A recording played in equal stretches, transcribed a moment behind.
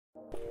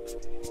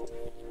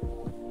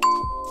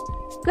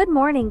Good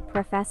morning,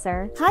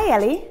 Professor. Hi,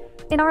 Ellie.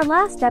 In our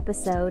last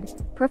episode,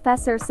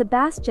 Professor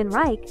Sebastian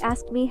Reich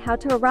asked me how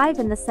to arrive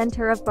in the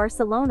center of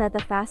Barcelona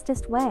the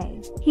fastest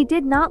way. He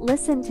did not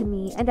listen to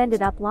me and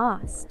ended up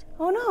lost.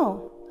 Oh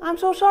no, I'm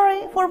so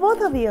sorry for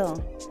both of you.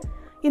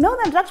 You know,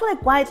 that's actually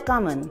quite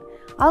common.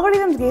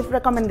 Algorithms give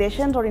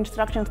recommendations or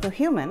instructions to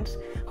humans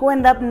who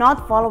end up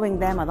not following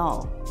them at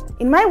all.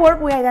 In my work,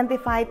 we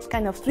identified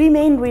kind of three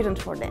main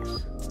reasons for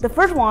this. The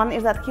first one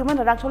is that humans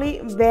are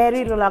actually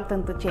very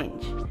reluctant to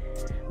change.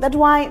 That's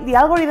why the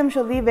algorithm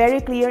should be very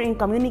clear in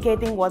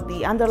communicating what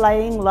the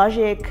underlying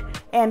logic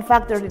and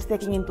factors it's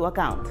taking into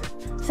account.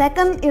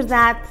 Second is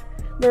that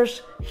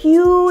there's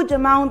huge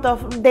amount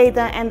of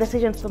data and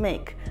decisions to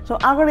make. So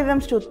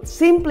algorithms should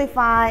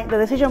simplify the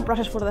decision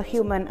process for the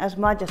human as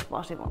much as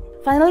possible.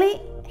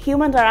 Finally,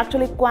 humans are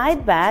actually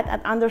quite bad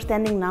at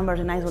understanding numbers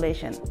in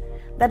isolation.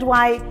 That's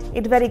why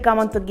it's very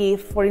common to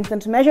give, for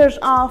instance, measures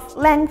of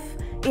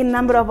length in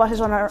number of buses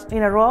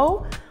in a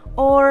row,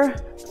 or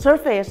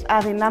surface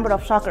as in number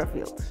of soccer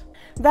fields.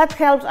 That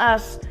helps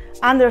us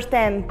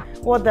understand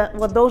what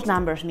those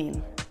numbers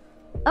mean.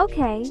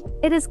 Okay,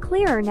 it is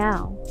clearer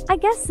now. I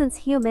guess since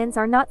humans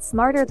are not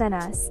smarter than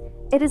us,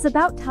 it is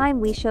about time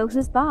we show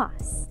who's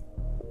boss.